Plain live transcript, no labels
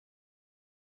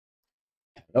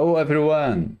Hello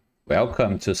everyone,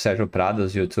 welcome to Sergio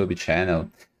Prado's YouTube channel.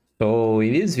 So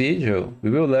in this video, we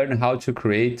will learn how to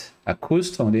create a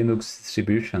custom Linux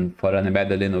distribution for an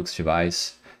embedded Linux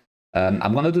device.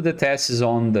 I'm going to do the tests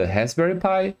on the Raspberry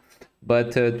Pi,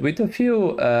 but with a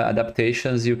few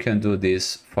adaptations, you can do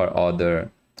this for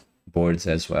other boards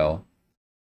as well.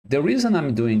 The reason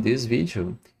I'm doing this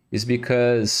video is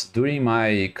because during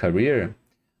my career,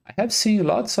 I have seen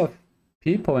lots of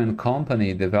people and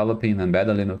company developing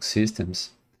embedded Linux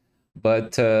systems,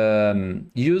 but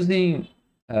using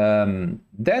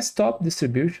desktop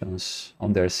distributions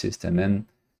on their system. And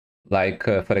like,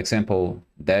 for example,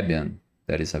 Debian,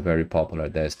 that is a very popular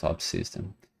desktop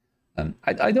system.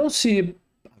 I don't see a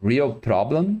real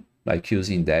problem like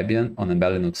using Debian on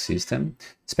embedded Linux system,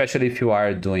 especially if you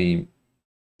are doing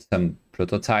some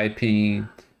prototyping,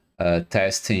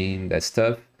 testing, that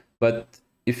stuff. But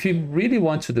if you really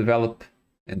want to develop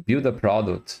and build a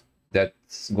product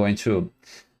that's going to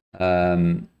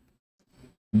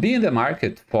be in the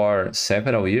market for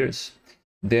several years,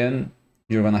 then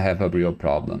you're going to have a real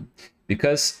problem.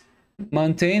 Because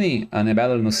maintaining an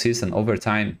embedded Linux system over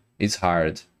time is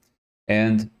hard.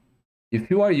 And if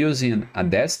you are using a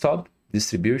desktop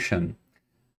distribution,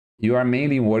 you are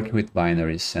mainly working with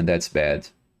binaries, and that's bad.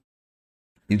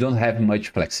 You don't have much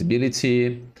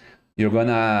flexibility. You're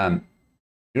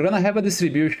gonna have a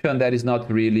distribution that is not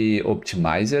really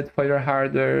optimized for your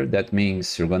hardware. That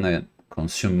means you're gonna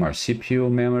consume more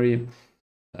CPU memory.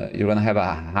 You're gonna have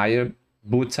a higher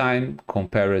boot time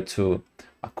compared to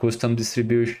a custom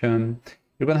distribution.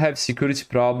 You're gonna have security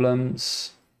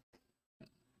problems.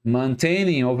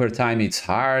 Maintaining over time, it's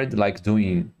hard, like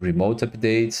doing remote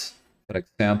updates, for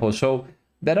example. So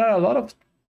there are a lot of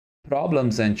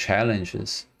problems and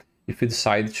challenges if you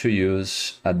decide to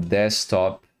use a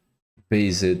desktop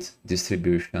based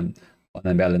distribution on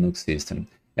an embedded Linux system.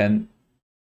 And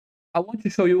I want to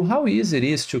show you how easy it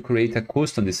is to create a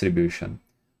custom distribution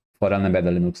for an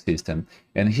embedded Linux system.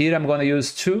 And here I'm going to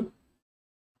use two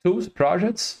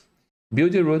projects,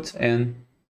 Buildroot and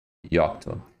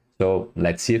Yocto. So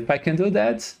let's see if I can do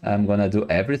that. I'm going to do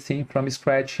everything from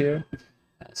scratch here.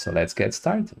 So let's get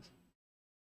started.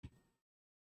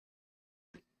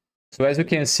 So as you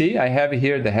can see, I have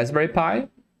here the Raspberry Pi.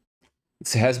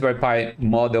 It's Raspberry Pi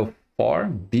Model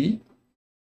 4B.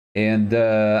 And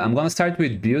I'm going to start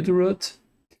with Buildroot.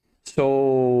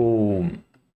 So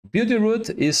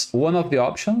Buildroot is one of the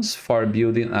options for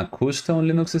building a custom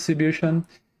Linux distribution.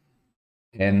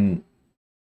 And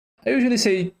I usually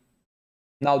say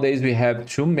nowadays we have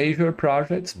two major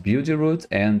projects, Buildroot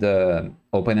and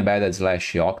OpenEmbedded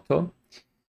 / Yocto.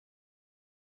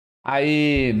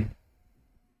 I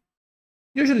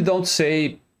usually don't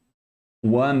say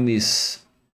one is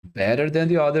better than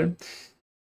the other.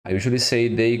 I usually say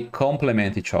they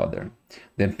complement each other.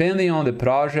 Depending on the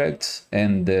project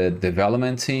and the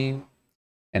development team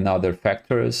and other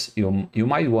factors, you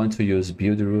might want to use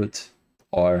Buildroot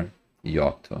or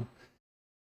Yocto.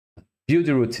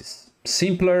 Buildroot is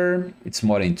simpler, it's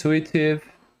more intuitive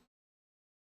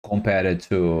compared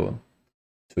to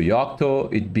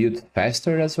Yocto. It builds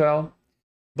faster as well.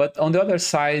 But on the other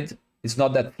side, it's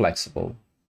not that flexible.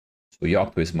 So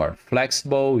Yocto is more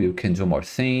flexible, you can do more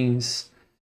things,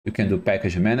 you can do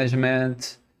package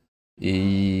management.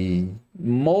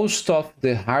 Most of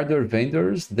the hardware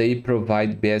vendors, they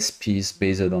provide BSPs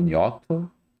based on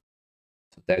Yocto.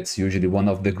 So that's usually one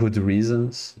of the good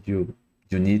reasons you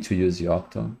need to use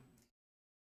Yocto.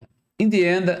 In the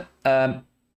end,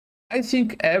 I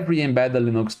think every embedded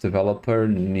Linux developer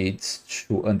needs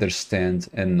to understand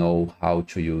and know how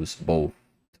to use both.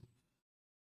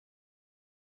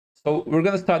 So we're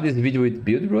going to start this video with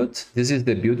Buildroot. This is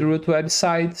the Buildroot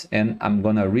website, and I'm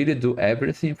going to really do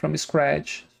everything from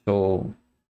scratch. So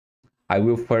I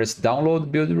will first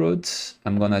download Buildroot.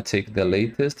 I'm going to take the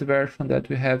latest version that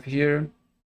we have here.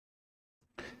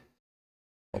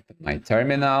 Open my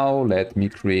terminal. Let me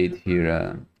create here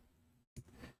a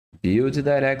build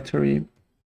directory.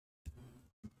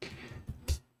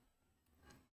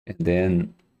 And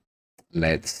then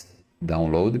let's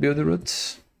download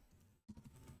Buildroot.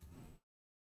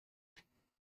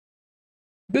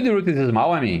 Buildroot is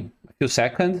small, a few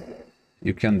seconds,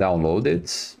 you can download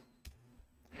it.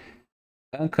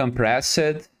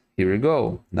 Uncompressed, here we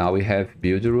go. Now we have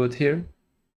Buildroot here.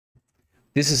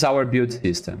 This is our build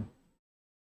system.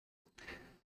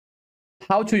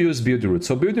 How to use Buildroot?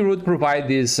 So Buildroot provides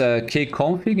this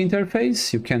kconfig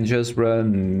interface. You can just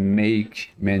run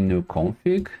make menu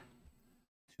config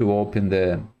to open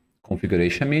the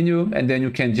configuration menu, and then you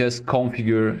can just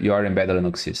configure your embedded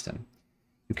Linux system.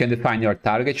 You can define your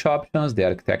target options, the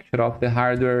architecture of the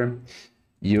hardware.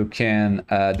 You can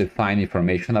define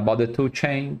information about the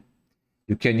toolchain.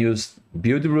 You can use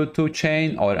Buildroot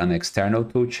toolchain or an external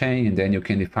toolchain, and then you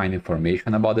can define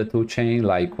information about the toolchain,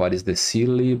 like what is the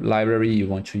clib library you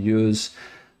want to use,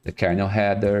 the kernel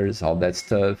headers, all that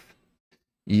stuff.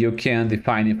 You can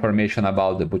define information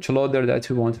about the bootloader that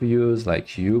you want to use, like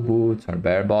uboot or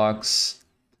barebox.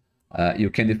 You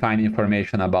can define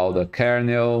information about the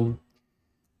kernel.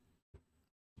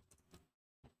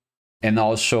 And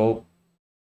also,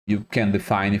 you can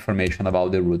define information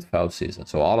about the root file system.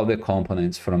 So all of the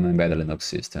components from an embedded Linux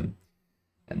system.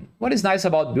 And what is nice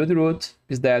about Buildroot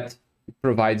is that it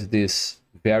provides this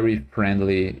very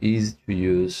friendly, easy to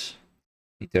use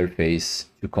interface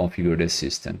to configure the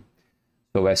system.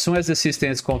 So as soon as the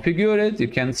system is configured, you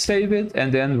can save it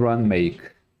and then run make,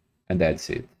 and that's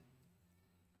it.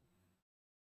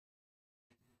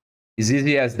 It's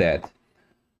easy as that.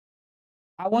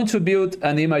 I want to build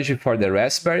an image for the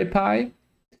Raspberry Pi.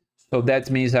 So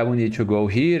that means I will need to go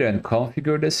here and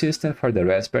configure the system for the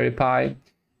Raspberry Pi.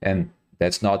 And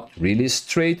that's not really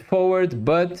straightforward,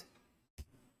 but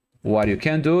what you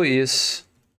can do is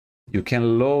you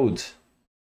can load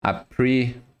a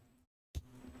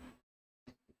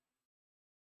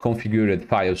pre-configured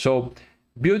file. So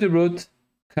Buildroot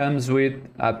comes with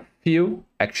a few,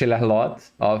 actually a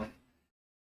lot, of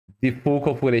the full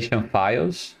configuration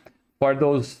files for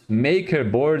those maker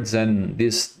boards and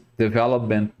these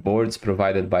development boards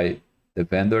provided by the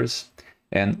vendors.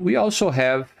 And we also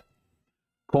have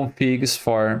configs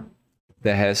for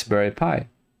the Raspberry Pi,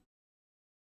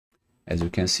 as you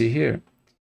can see here.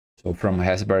 So from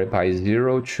Raspberry Pi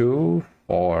 0 to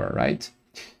 4, right?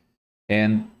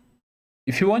 And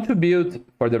if you want to build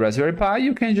for the Raspberry Pi,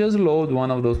 you can just load one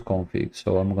of those configs.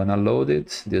 So I'm gonna load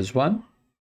it, this one.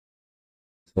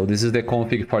 So this is the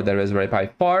config for the Raspberry Pi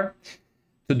 4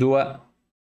 to do a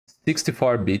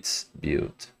 64 bits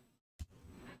build.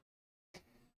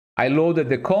 I loaded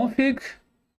the config.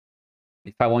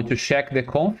 If I want to check the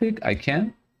config, I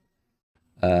can.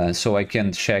 So I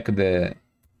can check the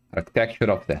architecture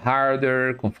of the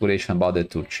hardware, configuration about the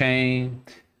toolchain,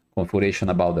 configuration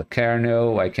about the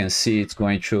kernel. I can see it's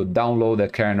going to download the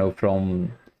kernel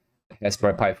from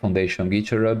Raspberry Pi Foundation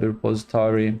GitHub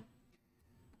repository.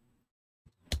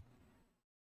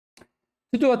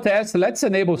 To do a test, let's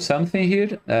enable something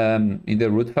here in the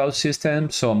root file system.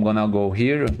 So I'm gonna go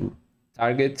here,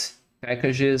 target,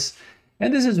 packages.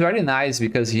 And this is very nice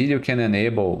because here you can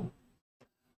enable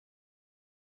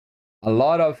a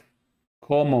lot of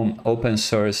common open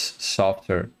source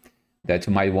software that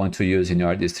you might want to use in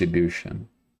your distribution.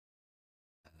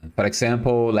 For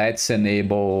example, let's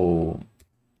enable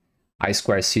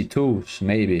I2C tools,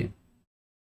 maybe.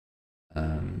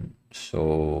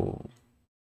 So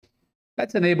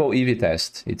let's enable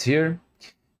EVTest. It's here.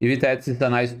 EVTest is a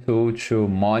nice tool to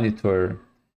monitor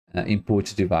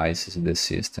input devices in the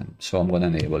system. So I'm going to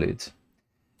enable it.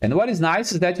 And what is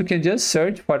nice is that you can just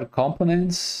search for the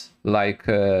components, like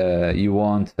you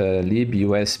want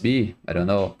libusb, I don't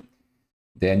know.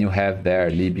 Then you have there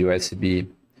libusb.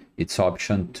 It's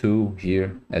option 2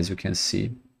 here, as you can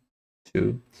see,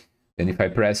 2. Then if I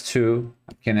press 2,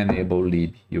 I can enable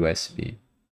libusb.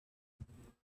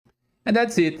 And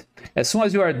that's it. As soon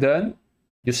as you are done,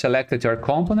 you selected your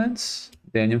components,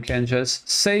 then you can just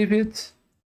save it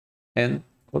and,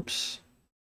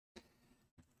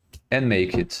 and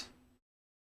make it.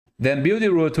 Then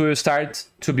Buildroot will start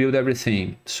to build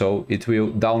everything. So it will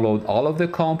download all of the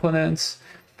components.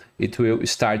 It will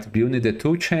start building the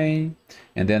toolchain.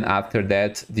 And then after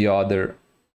that, the other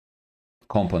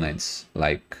components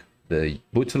like the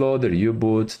bootloader,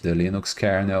 uboot, the Linux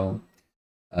kernel,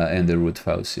 and the root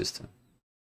file system.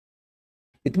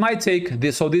 It might take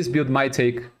this, so this build might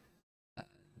take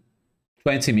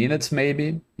 20 minutes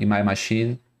maybe in my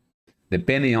machine.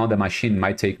 Depending on the machine, it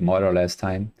might take more or less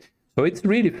time. So it's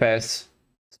really fast,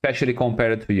 especially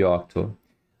compared to Yocto.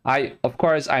 Of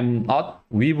course,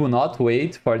 we will not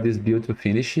wait for this build to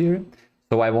finish here.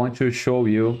 So I want to show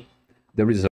you the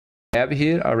result I have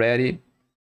here already.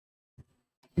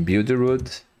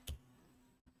 Buildroot,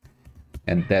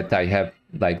 and that I have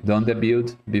done the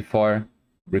build before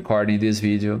recording this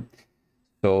video.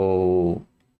 So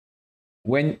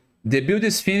when the build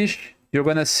is finished, you're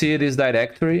gonna see this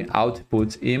directory,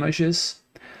 output images,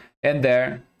 and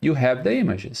there you have the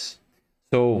images.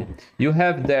 So you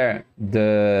have there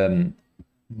the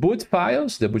boot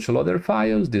files, the bootloader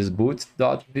files, this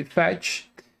boot.bfetch.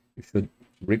 You should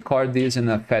record this in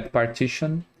a fat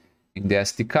partition in the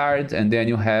SD card, and then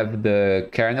you have the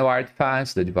kernel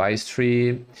artifacts, the device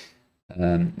tree,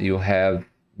 you have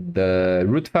the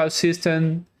root file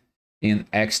system in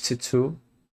ext2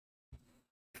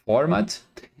 format.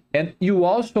 And you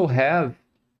also have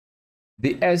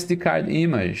the SD card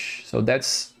image. So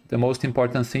that's the most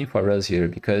important thing for us here,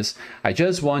 because I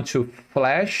just want to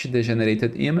flash the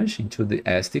generated image into the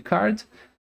SD card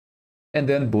and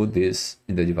then boot this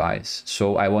in the device.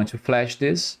 So I want to flash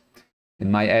this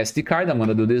in my SD card. I'm going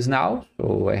to do this now.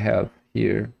 So I have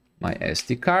here my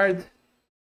SD card.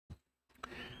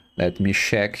 Let me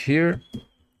check here.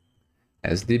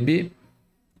 SDB.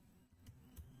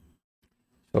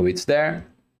 So it's there.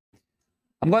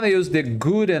 I'm going to use the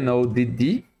Good and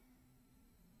ODD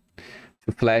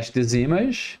to flash this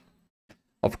image.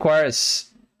 Of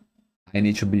course, I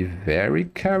need to be very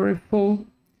careful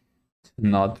to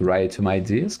not write to my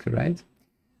disk, right?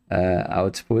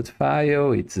 Output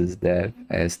file, it is the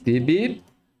SDB.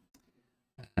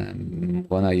 I'm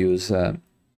going to use a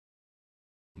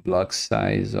block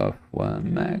size of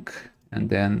 1 meg, and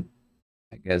then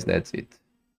I guess that's it.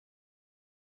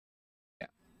 Yeah.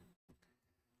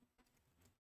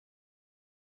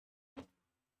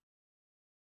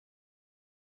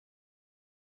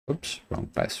 Oops, wrong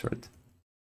password.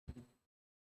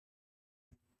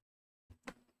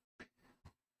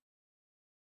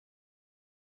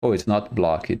 Oh, it's not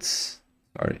block, it's,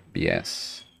 sorry,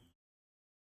 BS.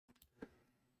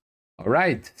 All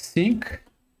right, sync.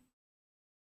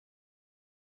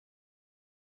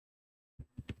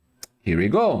 Here we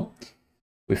go.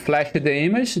 We flashed the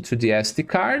image to the SD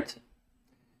card,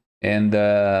 and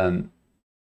the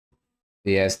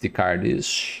SD card is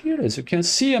here. As you can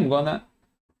see, I'm gonna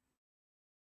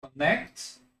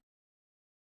connect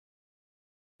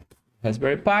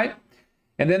Raspberry Pi,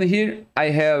 and then here I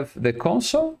have the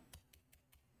console.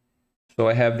 So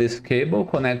I have this cable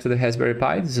connected to the Raspberry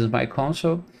Pi. This is my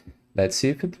console. Let's see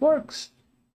if it works.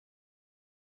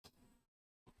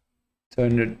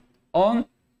 Turn it on.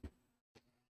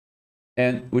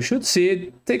 And we should see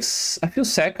it takes a few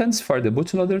seconds for the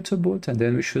bootloader to boot, and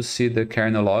then we should see the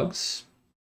kernel logs.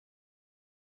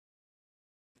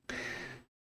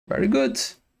 Very good.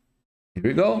 Here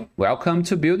we go. Welcome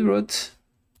to Buildroot.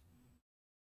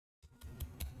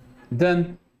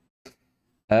 Done.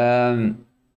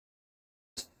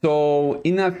 So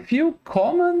in a few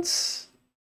commands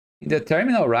in the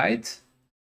terminal, right?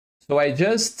 So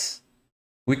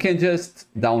we can just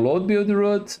download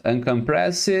Buildroot,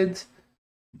 uncompress it,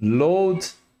 load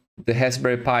the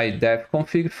Raspberry Pi dev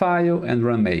config file, and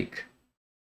run make.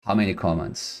 How many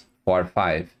commands? 4 or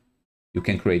 5. You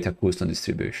can create a custom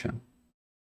distribution.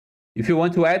 If you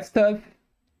want to add stuff,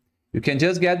 you can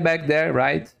just get back there,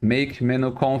 right? Make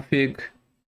menu config.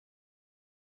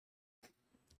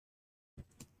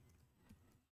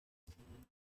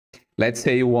 Let's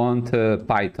say you want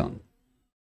Python.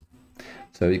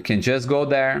 So you can just go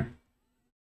there.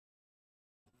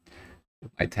 You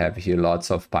might have here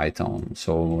lots of Python.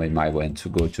 So we might want to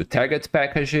go to target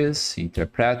packages,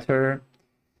 interpreter,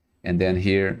 and then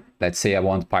here, let's say I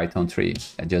want Python 3.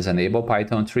 I just enable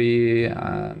Python 3.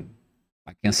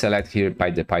 I can select here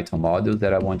by the Python module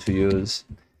that I want to use.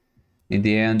 In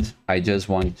the end, I just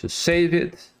want to save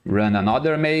it, run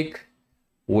another make,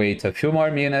 wait a few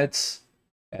more minutes,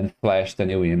 and flash the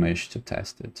new image to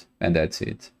test it. And that's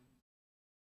it.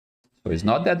 So it's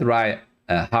not that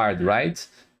hard, right,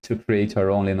 to create our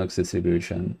own Linux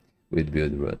distribution with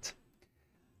Buildroot.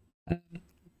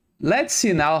 Let's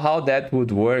see now how that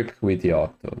would work with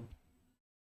Yocto.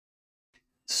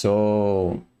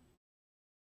 So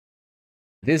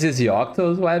this is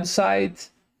Yocto's website.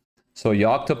 So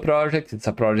Yocto Project, it's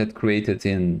a project created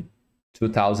in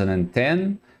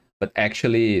 2010, but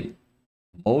actually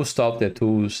most of the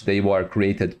tools, they were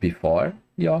created before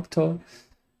Yocto.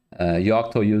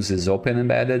 Yocto uses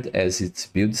OpenEmbedded as its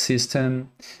build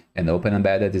system, and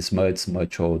OpenEmbedded is much,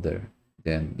 much older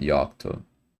than Yocto.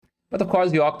 But of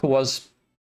course, Yocto was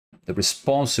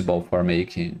responsible for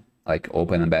making like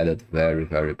OpenEmbedded very,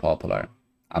 very popular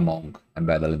among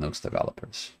embedded Linux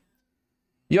developers.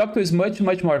 Yocto is much,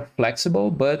 much more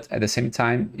flexible, but at the same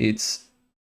time, it's,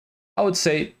 I would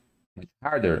say, much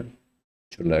harder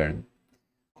to learn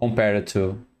compared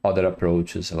to other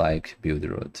approaches like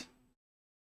Buildroot.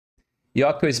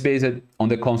 Yocto is based on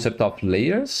the concept of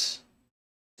layers.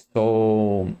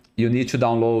 So you need to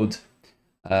download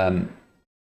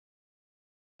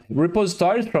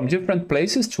repositories from different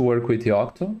places to work with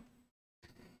Yocto.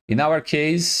 In our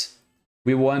case,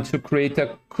 we want to create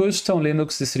a custom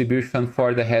Linux distribution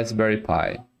for the Raspberry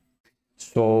Pi.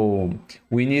 So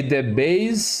we need the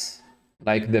base,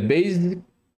 like the basic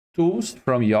tools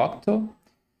from Yocto,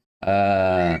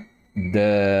 the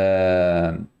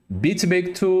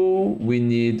BitBake tool, we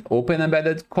need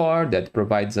OpenEmbedded core that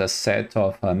provides a set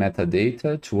of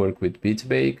metadata to work with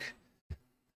BitBake.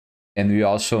 And we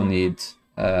also need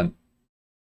the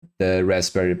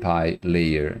Raspberry Pi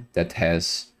layer that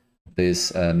has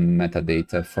this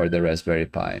metadata for the Raspberry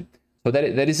Pi. So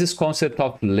there is this concept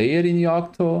of layer in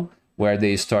Yocto where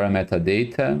they store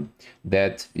metadata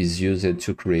that is used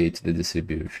to create the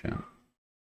distribution.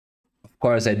 Of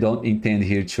course, I don't intend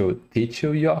here to teach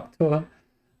you Yocto.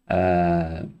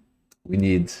 We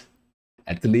need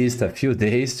at least a few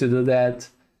days to do that.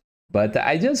 But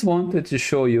I just wanted to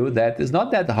show you that it's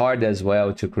not that hard as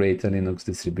well to create a Linux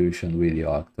distribution with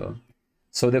Yocto.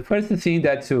 So the first thing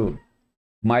that you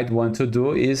might want to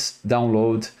do is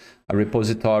download a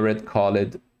repository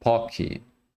called Pocky.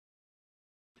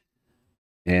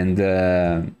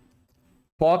 And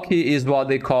Pocky is what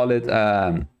they call it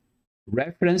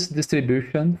reference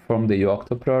distribution from the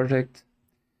Yocto project.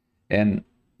 And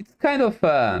it's kind of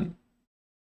a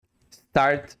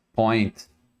start point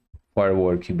for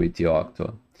working with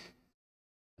Yocto.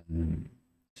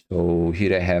 So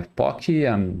here I have Pocky.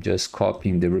 I'm just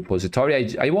copying the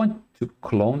repository. I want to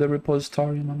clone the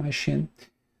repository on my machine.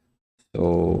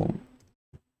 So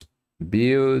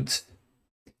build,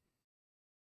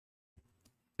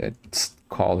 let's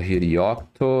call here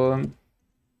Yocto,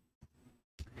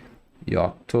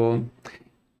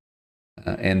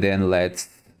 and then let's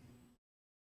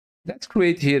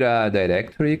create here a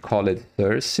directory, call it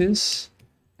sources,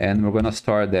 and we're gonna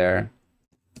store there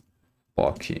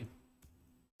Pocky.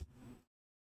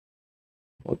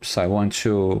 Oops, I want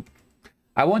to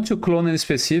clone a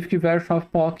specific version of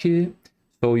Pocky.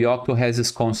 So Yocto has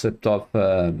this concept of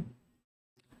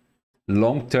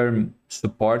long-term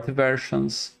support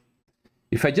versions.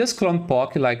 If I just clone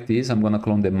Pocky like this, I'm gonna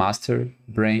clone the master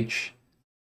branch,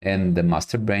 and the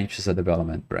master branch is a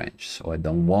development branch. So I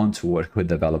don't want to work with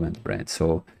development branch.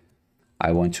 So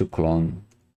I want to clone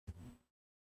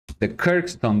the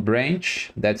Kirkstone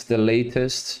branch. That's the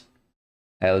latest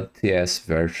LTS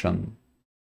version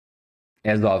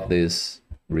as of this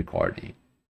recording.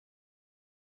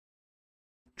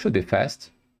 Should be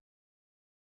fast.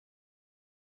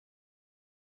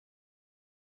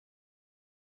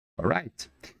 All right.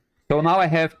 So now I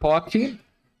have Pocky.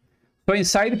 So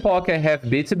inside Pocky I have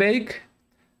Bitbake.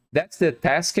 That's the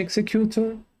task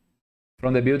executor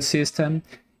from the build system.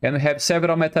 And we have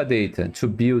several metadata to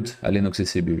build a Linux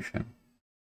distribution.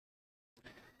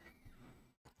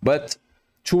 But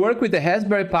to work with the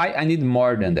Raspberry Pi, I need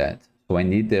more than that. So I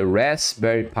need the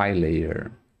Raspberry Pi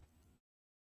layer.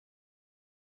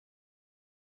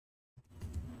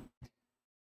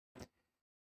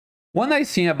 One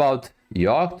nice thing about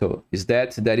Yocto is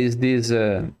that there is this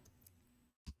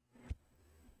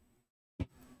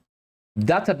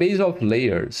database of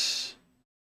layers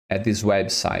at this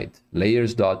website,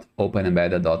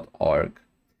 layers.openembedded.org.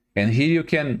 And here you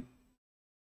can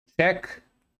check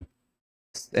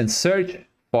and search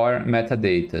for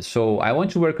metadata. So I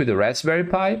want to work with the Raspberry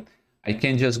Pi. I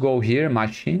can just go here,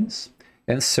 machines,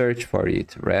 and search for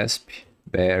it,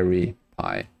 Raspberry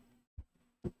Pi.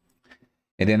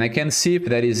 And then I can see if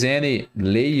there is any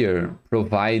layer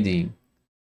providing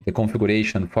the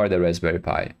configuration for the Raspberry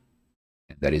Pi.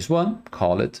 And there is one,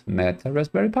 call it Meta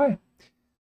Raspberry Pi.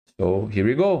 So here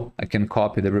we go. I can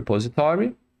copy the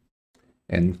repository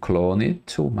and clone it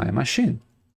to my machine.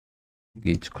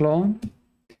 Git clone.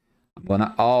 I'm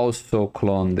gonna also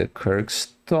clone the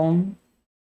Kirkstone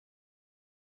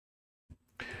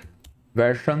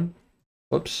version.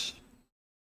 Oops.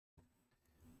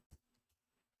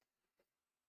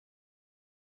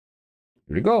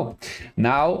 Here we go.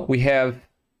 Now we have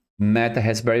Meta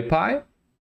Raspberry Pi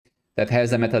that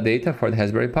has the metadata for the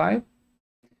Raspberry Pi.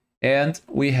 And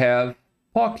we have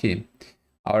Pocky,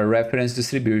 our reference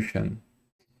distribution.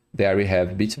 There we have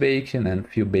Bitbake and a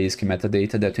few basic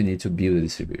metadata that we need to build the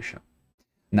distribution.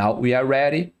 Now we are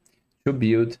ready to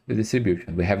build the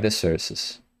distribution. We have the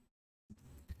sources.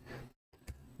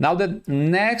 Now the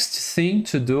next thing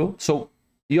to do, so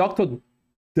Yocto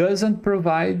doesn't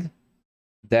provide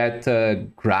that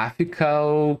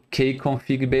graphical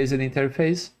kconfig based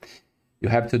interface. You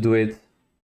have to do it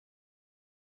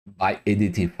by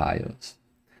editing files.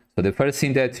 So the first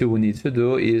thing that you will need to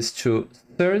do is to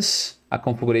source a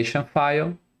configuration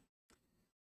file.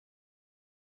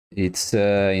 It's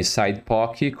inside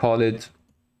Pocky, call it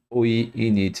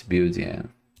init buildin.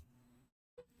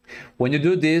 When you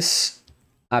do this,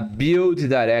 a build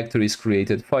directory is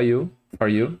created for you,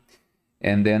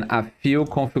 and then a few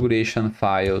configuration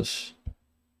files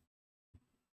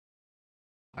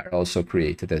are also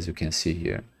created, as you can see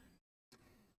here.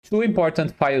 Two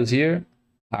important files here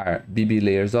are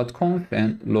bblayers.conf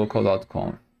and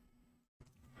local.conf.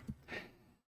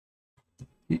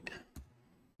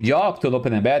 Yocto and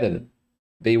OpenEmbedded,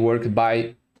 they work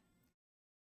by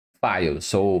files.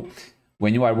 So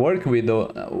when you are working with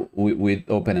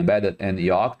OpenEmbedded and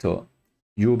Yocto,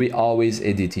 you'll be always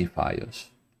editing files.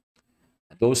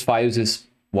 Those files is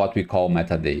what we call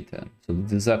metadata. So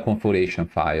this is a configuration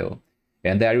file.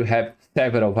 And there you have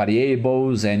several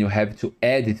variables, and you have to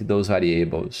edit those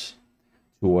variables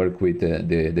to work with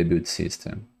the build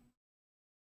system.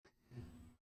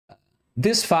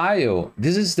 This file,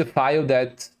 this is the file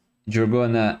that you're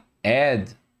gonna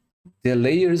add the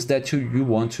layers that you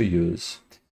want to use.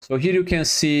 So here you can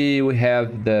see we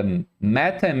have the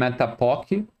meta and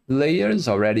metapoc layers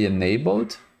already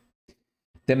enabled.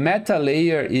 The meta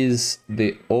layer is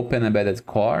the OpenEmbedded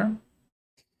core,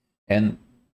 and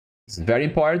it's very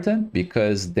important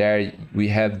because there we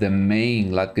have the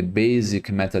main, like the basic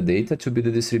metadata to build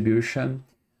the distribution,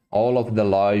 all of the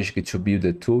logic to build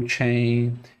the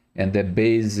toolchain, and the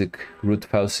basic root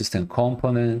file system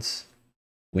components.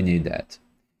 We need that.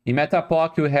 In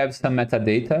metapoc, we have some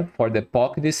metadata for the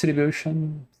POC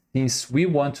distribution. Since we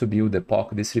want to build the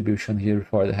POC distribution here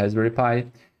for the Raspberry Pi,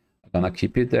 I'm gonna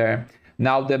keep it there.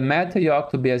 Now the meta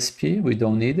Yocto BSP, we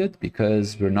don't need it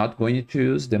because we're not going to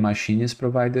use the machines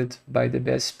provided by the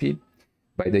BSP,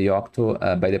 by the Yocto,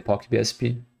 by the POC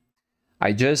BSP.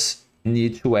 I just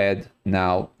need to add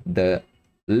now the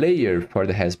layer for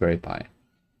the Raspberry Pi.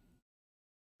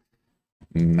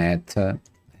 Meta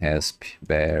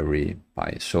Raspberry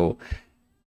Pi. So,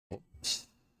 oops.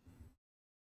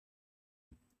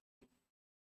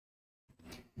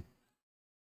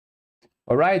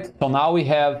 All right, so now we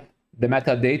have the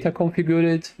metadata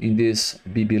configured in this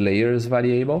BB layers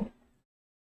variable.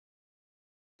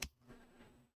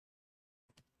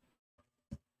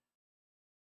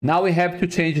 Now we have to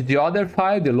change the other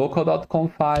file, the local.com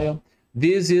file.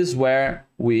 This is where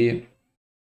we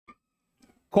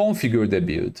configure the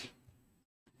build.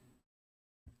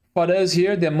 For us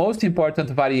here, the most important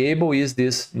variable is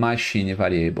this machine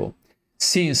variable.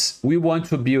 Since we want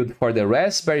to build for the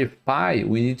Raspberry Pi,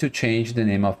 we need to change the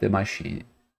name of the machine.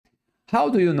 How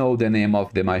do you know the name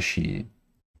of the machine?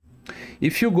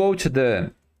 If you go to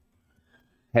the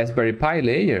Raspberry Pi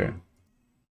layer,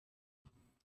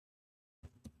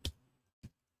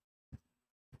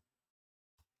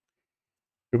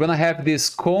 you're going to have this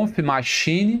conf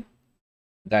machine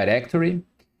directory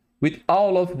with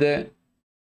all of the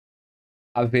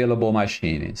available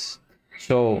machines.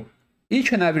 So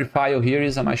each and every file here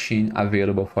is a machine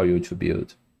available for you to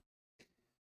build.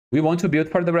 We want to build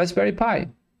for the Raspberry Pi.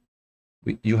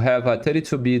 You have a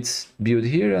 32 bits build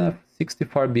here and a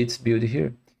 64 bits build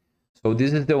here. So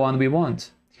this is the one we want.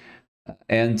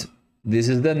 And this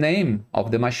is the name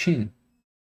of the machine.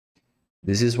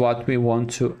 This is what we want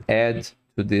to add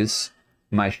to this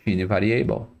machine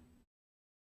variable.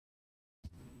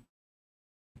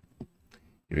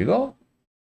 Here we go.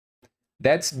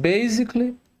 That's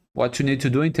basically what you need to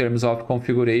do in terms of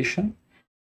configuration.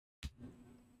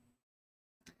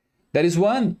 There is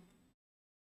one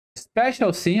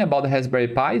special thing about the Raspberry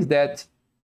Pi is that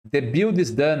the build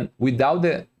is done without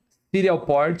the serial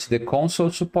port, the console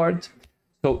support.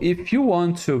 So if you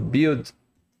want to build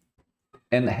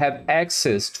and have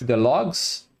access to the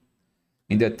logs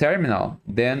in the terminal,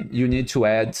 then you need to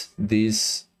add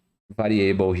this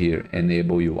variable here,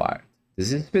 enable UART.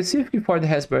 This is specific for the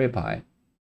Raspberry Pi.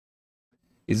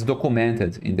 It's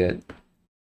documented in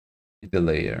the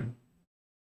layer.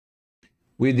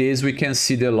 With this, we can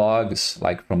see the logs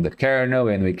like from the kernel,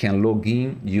 and we can log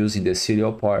in using the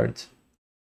serial port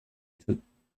to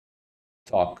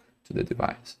talk to the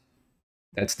device.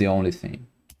 That's the only thing.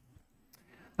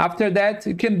 After that,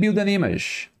 you can build an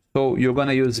image. So you're going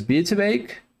to use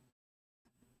bitbake.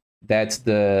 That's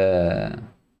the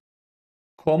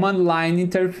command line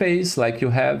interface like you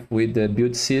have with the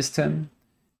build system.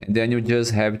 And then you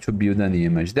just have to build an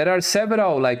image. There are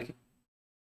several like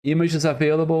images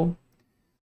available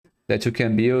that you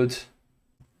can build.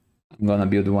 I'm gonna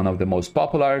build one of the most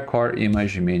popular, core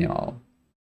image manual.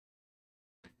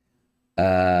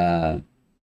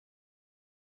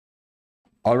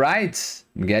 All right,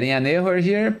 I'm getting an error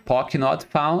here. POC not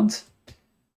found.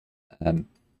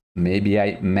 Maybe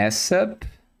I mess up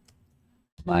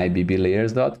my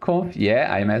bblayers.conf.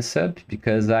 Yeah, I mess up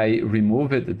because I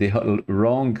removed the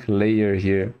wrong layer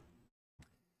here.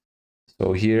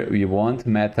 So here we want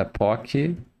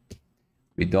metapoc.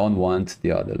 We don't want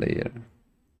the other layer.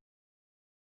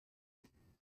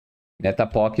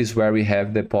 Metapoc is where we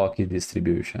have the POC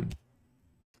distribution.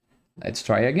 Let's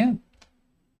try again.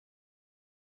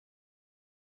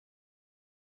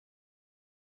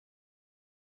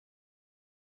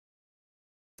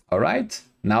 All right,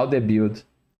 now the build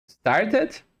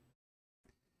started.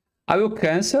 I will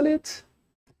cancel it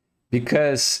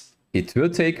because It will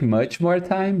take much more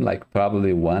time, like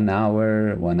probably 1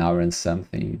 hour and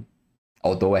something.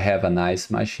 Although I have a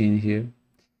nice machine here,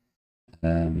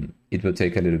 it will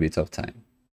take a little bit of time.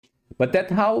 But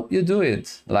that's how you do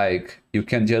it. Like you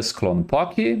can just clone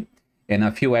Pocky and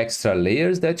a few extra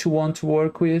layers that you want to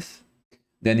work with.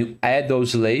 Then you add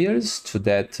those layers to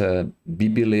that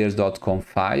bblayers.com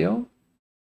file.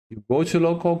 You go to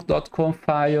local.com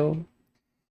file,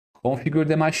 configure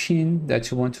the machine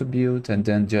that you want to build, and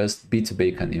then just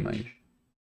bake an image.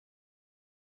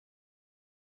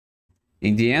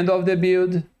 In the end of the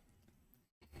build,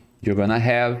 you're gonna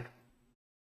have,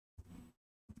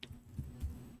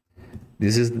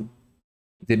 this is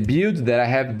the build that I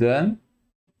have done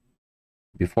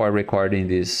before recording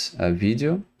this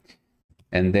video.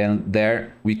 And then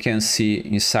there we can see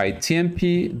inside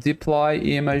TMP, deploy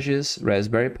images,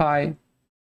 Raspberry Pi,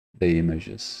 the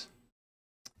images.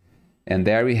 And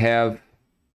there we have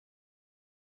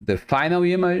the final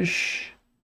image.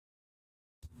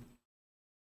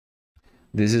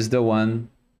 This is the one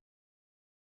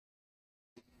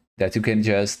that you can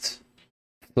just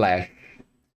flash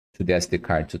to the SD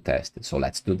card to test it. So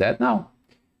let's do that now.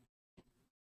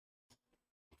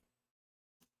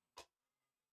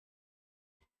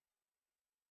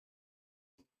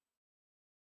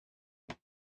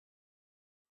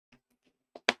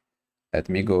 Let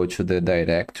me go to the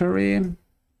directory.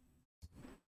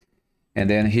 And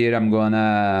then here I'm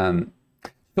gonna,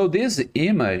 so this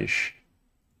image,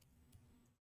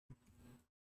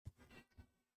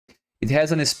 it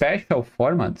has a special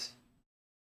format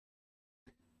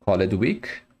called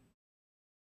weak.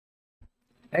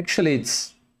 Actually,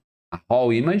 it's a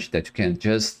whole image that you can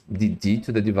just DD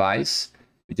to the device.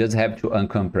 You just have to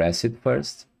uncompress it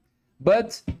first.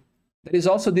 But there is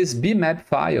also this bmap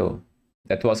file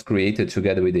that was created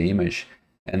together with the image.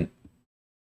 And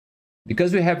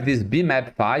because we have this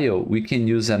bmap file, we can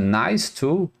use a nice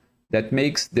tool that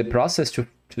makes the process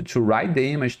to write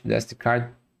the image to the SD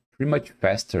card pretty much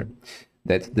faster.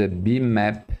 That's the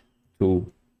bmap tool.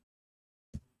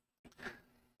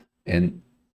 And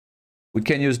we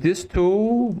can use this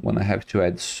tool when I have to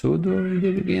add sudo in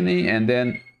the beginning, and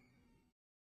then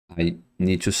I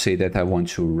need to say that I want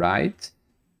to write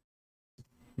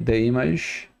the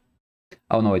image.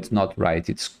 Oh no, it's not write,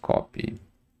 it's copy.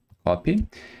 Copy.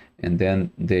 And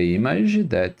then the image,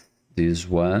 that this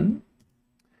one,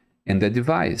 and the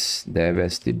device, the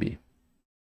FSDB.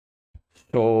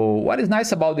 So what is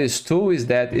nice about this tool is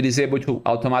that it is able to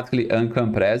automatically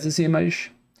uncompress this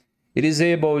image. It is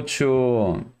able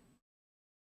to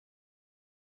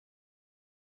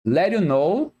let you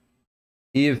know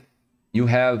if you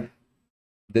have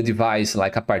the device,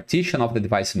 like a partition of the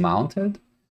device mounted,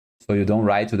 so you don't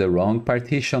write to the wrong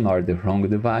partition or the wrong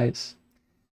device.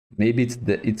 Maybe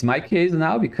it's my case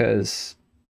now, because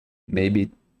maybe,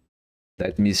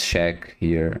 let me check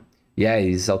here. Yeah,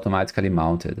 it's automatically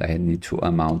mounted. I need to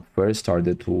unmount first or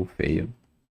the tool fail.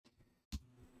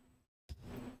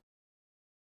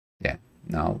 Yeah,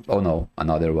 now, oh no,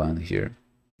 another one here.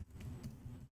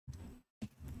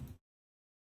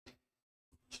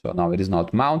 So now it is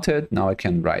not mounted. Now I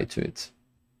can write to it.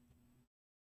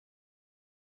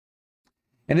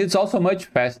 And it's also much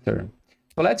faster.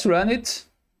 So let's run it.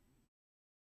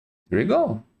 Here we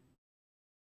go.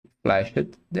 Flashed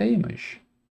the image.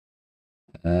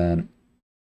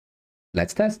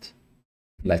 Let's test.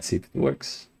 Let's see if it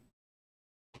works.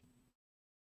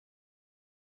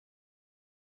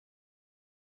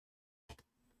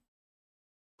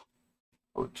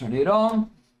 I'll turn it on.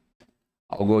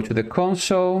 I'll go to the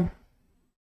console.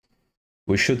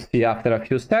 We should see after a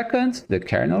few seconds the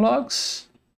kernel logs.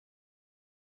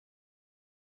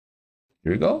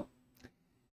 Here we go.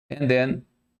 And then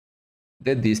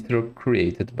the distro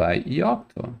created by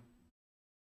Yocto.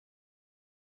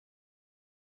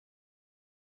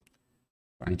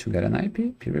 Trying to get an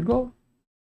IP. Here we go.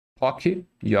 Pocky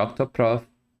Yocto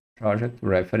Project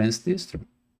reference distro.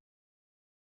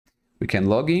 We can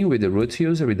log in with the root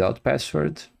user without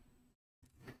password.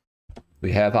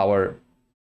 We have our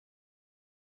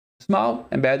small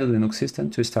embedded Linux system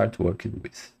to start working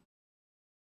with.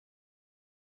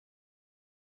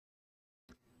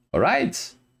 All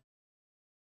right.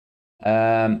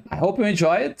 I hope you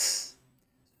enjoy it.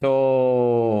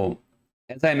 So,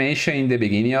 as I mentioned in the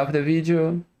beginning of the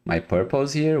video, my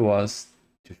purpose here was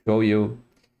to show you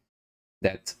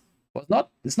that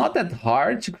it's not that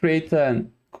hard to create a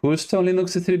custom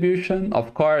Linux distribution.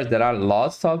 Of course, there are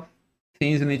lots of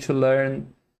things you need to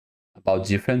learn about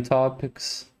different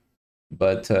topics,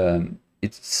 but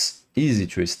it's easy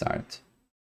to start.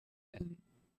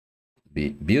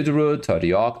 Be Buildroot or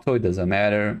Yocto, it doesn't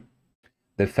matter.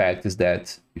 the fact is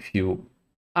that if you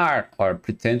are or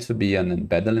pretend to be an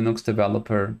embedded Linux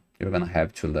developer, you're going to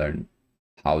have to learn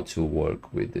how to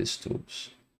work with these tools.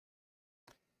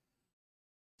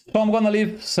 So I'm going to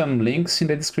leave some links in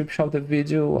the description of the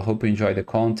video. I hope you enjoy the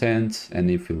content, and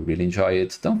if you really enjoy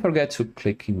it, don't forget to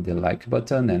click in the like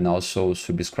button and also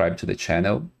subscribe to the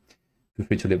channel. Feel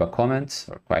free to leave a comment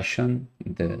or question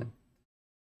in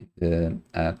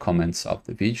the comments of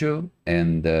the video.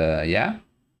 And yeah,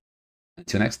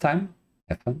 until next time,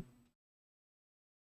 have fun.